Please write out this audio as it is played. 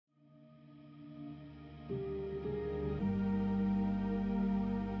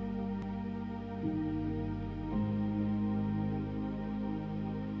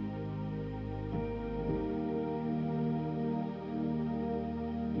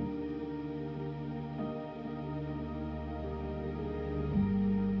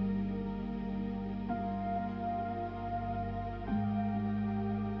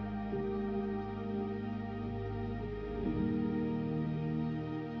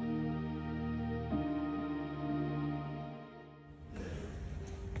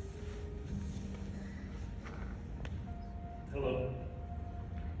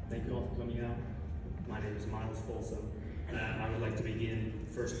for coming out. My name is Folsom. I would like to begin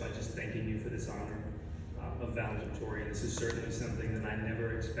first by just thanking you for this honor of valedictorian. This is certainly something that I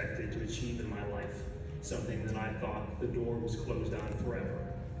never expected to achieve in my life, something that I thought the door was closed on forever.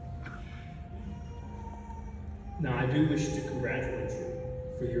 Now, I do wish to congratulate you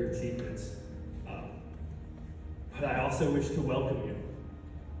for your achievements, but I also wish to welcome you.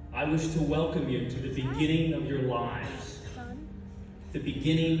 I wish to welcome you to the beginning of your lives, the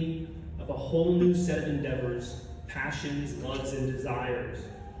beginning of a whole new set of endeavors, passions, loves, and desires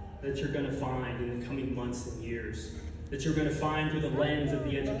that you're going to find in the coming months and years, that you're going to find through the lens of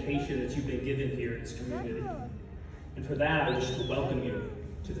the education that you've been given here in this community. And for that, I wish to welcome you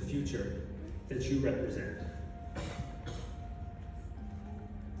to the future that you represent.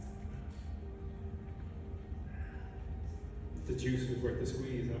 The juice was worth the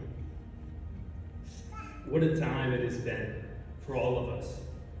squeeze, huh? What a time it has been for all of us.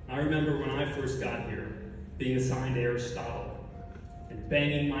 I remember when I first got here, being assigned Aristotle and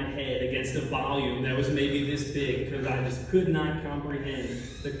banging my head against a volume that was maybe this big because I just could not comprehend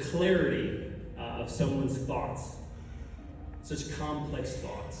the clarity of someone's thoughts, such complex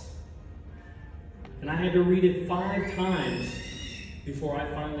thoughts. And I had to read it 5 times before I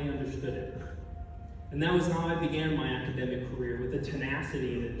finally understood it. And that was how I began my academic career, with a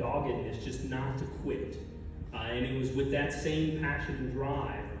tenacity and a doggedness just not to quit. And it was with that same passion and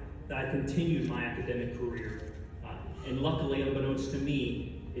drive that I continued my academic career. And luckily, unbeknownst to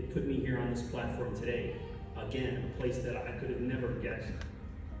me, it put me here on this platform today. Again, a place that I could have never guessed.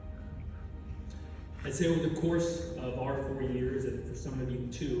 I'd say over the course of our 4 years, and for some of you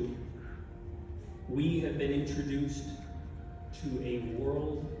too, we have been introduced to a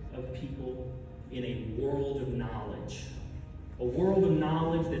world of people in a world of knowledge. A world of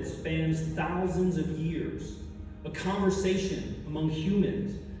knowledge that spans thousands of years. A conversation among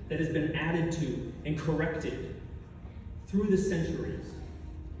humans that has been added to and corrected through the centuries.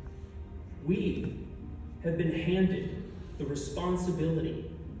 We have been handed the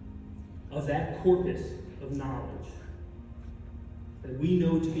responsibility of that corpus of knowledge that we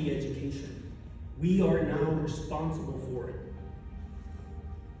know to be education. We are now responsible for it.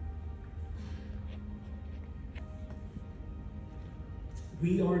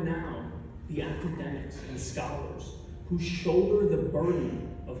 We are now the academics and scholars who shoulder the burden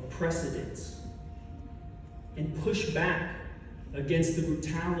of precedence and push back against the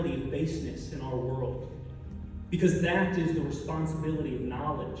brutality of baseness in our world. Because that is the responsibility of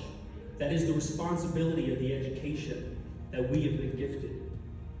knowledge. That is the responsibility of the education that we have been gifted.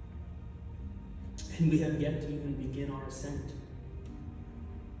 And we have yet to even begin our ascent.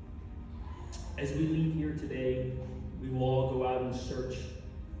 As we leave here today, we will all go out in search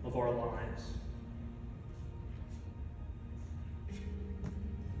of our lives.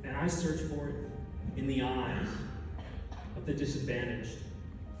 And I search for it in the eyes of the disadvantaged,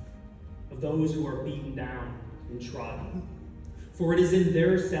 of those who are beaten down and trodden. For it is in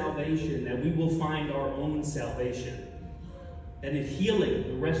their salvation that we will find our own salvation. And in healing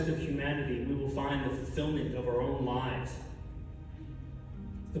the rest of humanity, we will find the fulfillment of our own lives.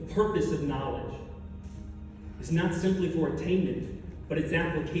 The purpose of knowledge is not simply for attainment, but its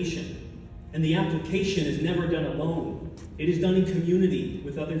application. And the application is never done alone. It is done in community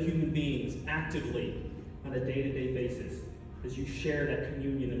with other human beings, actively, on a day-to-day basis, as you share that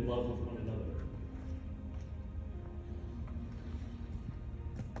communion and love with one another.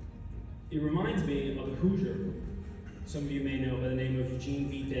 It reminds me of a Hoosier, some of you may know by the name of Eugene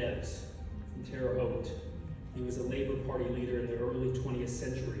V. Debs from Terre Haute. He was a Labor Party leader in the early 20th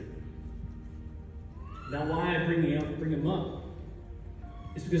century. Now, why I bring him up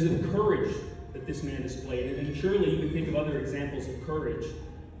is because of the courage that this man displayed. And surely you can think of other examples of courage.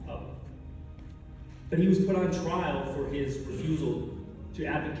 But he was put on trial for his refusal to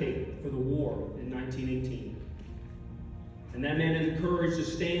advocate for the war in 1918. And that man had the courage to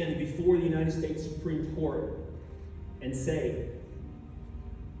stand before the United States Supreme Court and say,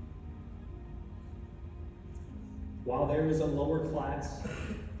 while there is a lower class,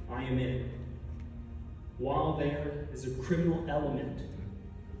 I am in it. While there is a criminal element,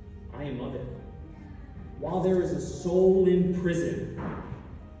 I am of it. While there is a soul in prison,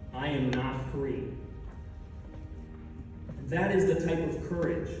 I am not free. That is the type of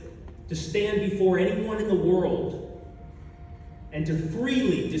courage, to stand before anyone in the world and to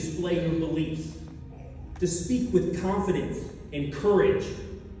freely display your beliefs, to speak with confidence and courage,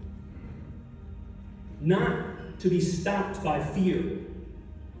 not to be stopped by fear.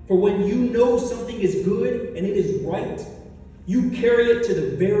 For when you know something is good and it is right, you carry it to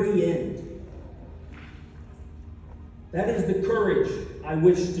the very end. That is the courage I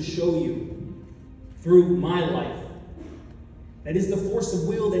wish to show you through my life. That is the force of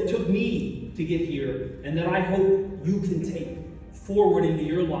will that took me to get here, and that I hope you can take forward into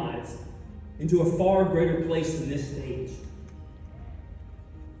your lives, into a far greater place than this stage.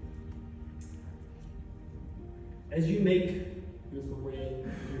 As you make your foray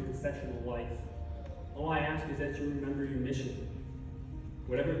in your professional life, all I ask is that you remember your mission.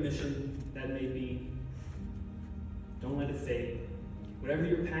 Whatever mission that may be, don't let it fade. Whatever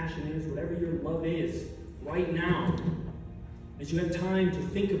your passion is, whatever your love is, right now, as you have time to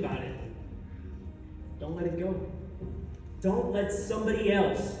think about it, don't let it go. Don't let somebody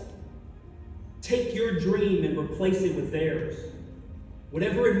else take your dream and replace it with theirs.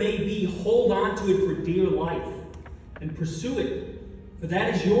 Whatever it may be, hold on to it for dear life and pursue it, for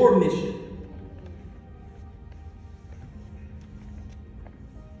that is your mission.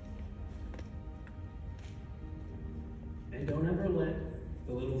 And don't ever let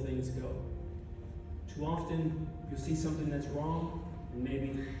the little things go. Too often, you'll see something that's wrong, and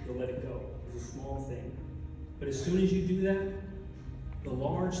maybe you'll let it go. It's a small thing. But as soon as you do that, the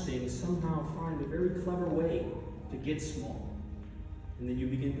large things somehow find a very clever way to get small. And then you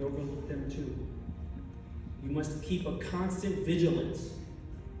begin to overlook them too. You must keep a constant vigilance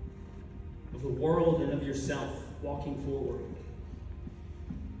of the world and of yourself walking forward.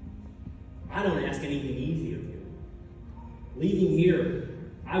 I don't ask anything easy of you. Leaving here,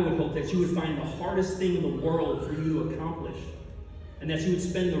 I would hope that you would find the hardest thing in the world for you to accomplish, and that you would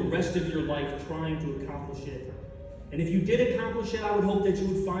spend the rest of your life trying to accomplish it. And if you did accomplish it, I would hope that you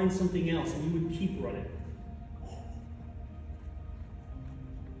would find something else and you would keep running.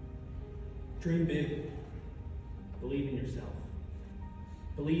 Dream big. Believe in yourself.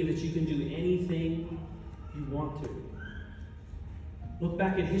 Believe that you can do anything you want to. Look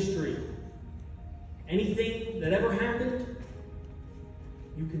back at history. Anything that ever happened,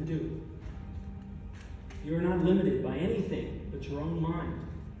 you can do. You are not limited by anything but your own mind.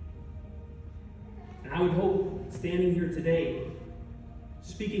 And I would hope, standing here today,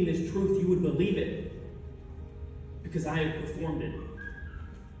 speaking this truth, you would believe it, because I have performed it.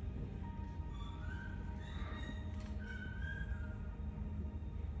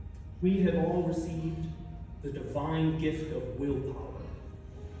 We have all received the divine gift of willpower,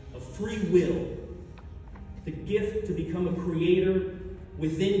 of free will, the gift to become a creator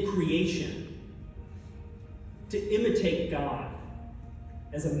within creation, to imitate God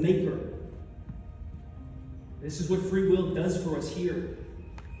as a maker. This is what free will does for us here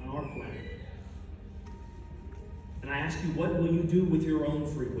on our planet. And I ask you, what will you do with your own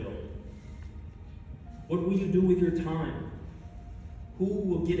free will? What will you do with your time? Who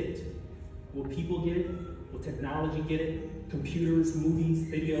will get it? Will people get it? Will technology get it? Computers, movies,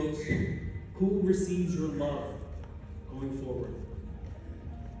 videos? Who receives your love going forward?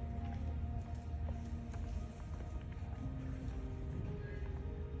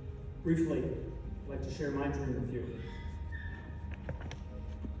 Briefly, I'd like to share my dream with you.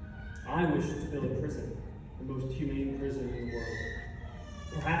 I wish to build a prison, the most humane prison in the world.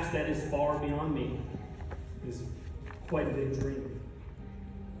 Perhaps that is far beyond me. It is quite a big dream.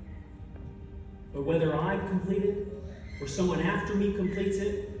 But whether I complete it, or someone after me completes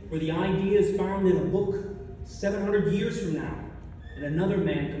it, or the idea is found in a book 700 years from now, and another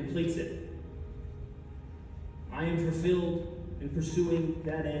man completes it, I am fulfilled in pursuing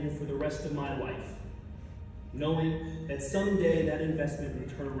that end for the rest of my life, knowing that someday that investment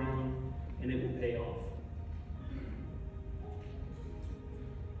will turn around and it will pay off.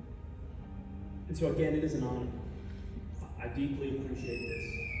 And so again, it is an honor. I deeply appreciate this.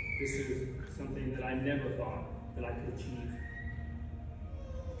 This is something that I never thought that I could achieve.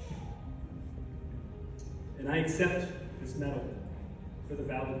 And I accept this medal for the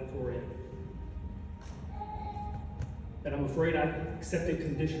valedictorian. And I'm afraid I accept it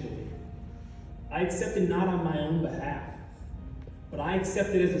conditionally. I accept it not on my own behalf, but I accept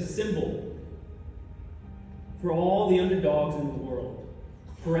it as a symbol for all the underdogs in the world,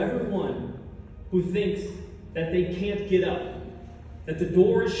 for everyone who thinks that they can't get up, that the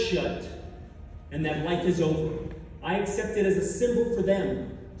door is shut, and that life is over. I accept it as a symbol for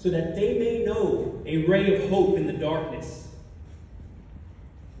them so that they may know a ray of hope in the darkness.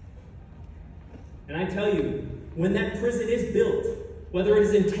 And I tell you, when that prison is built, whether it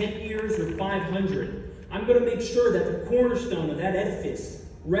is in 10 years or 500, I'm going to make sure that the cornerstone of that edifice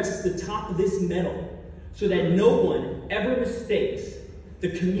rests atop of this medal so that no one ever mistakes the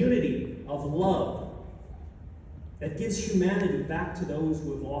community of love that gives humanity back to those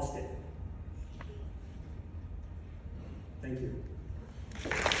who have lost it. Thank you.